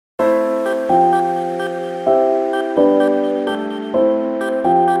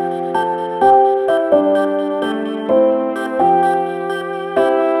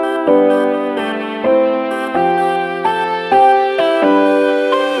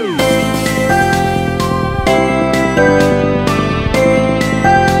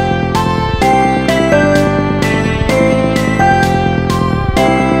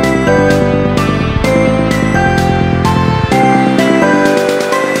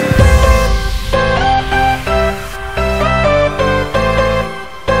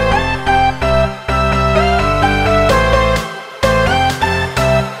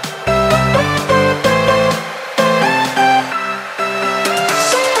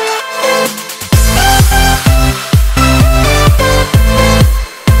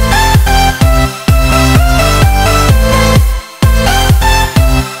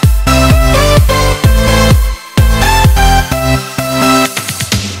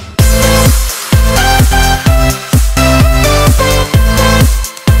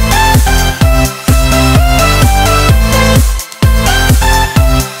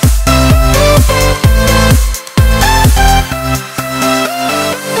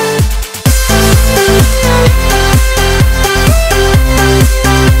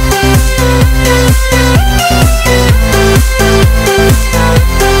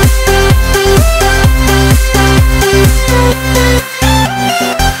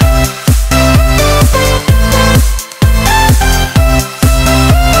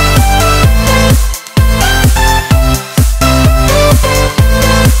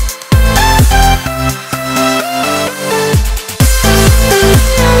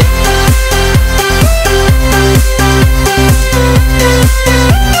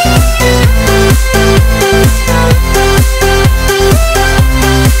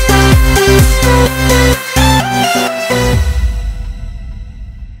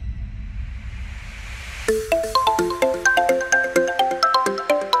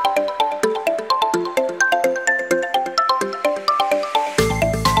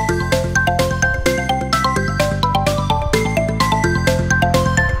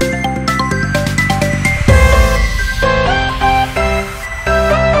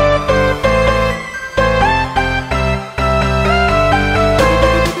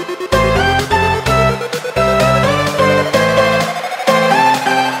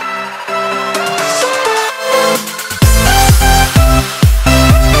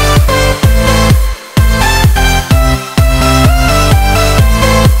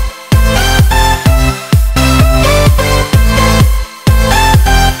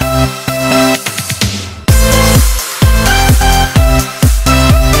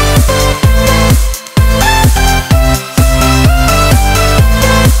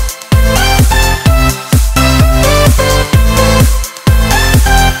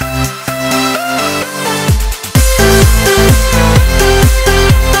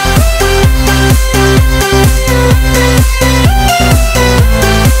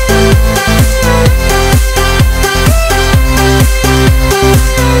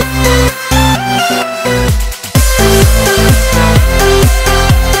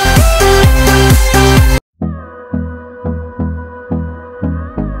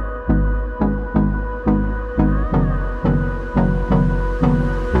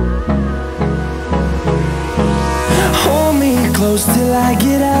close till I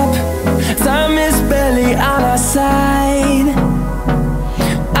get up. Time is barely on our side.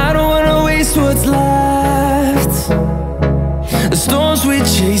 I don't wanna waste what's left. The storms we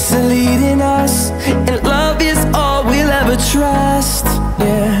chase are leading us, and love is all we'll ever trust.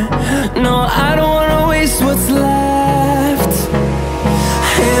 Yeah, no, I don't wanna waste what's left.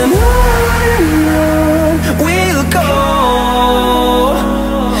 And on we'll go,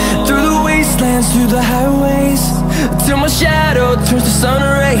 through the wastelands, through the highways, till my shadow turns to sun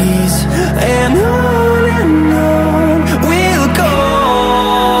rays. And on we'll go,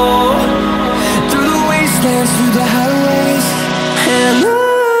 through the wastelands, through the highways, and on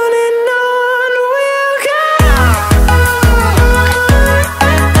we'll go.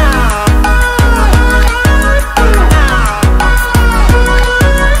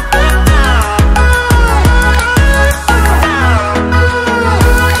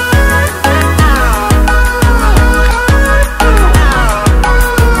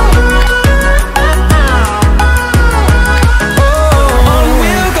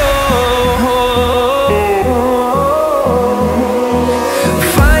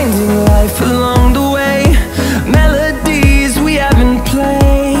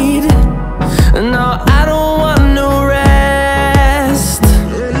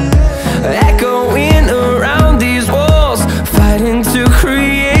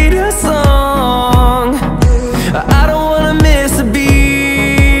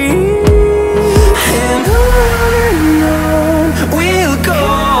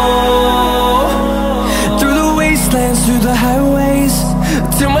 Through the highways,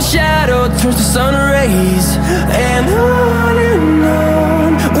 till my shadow turns to sun rays. And on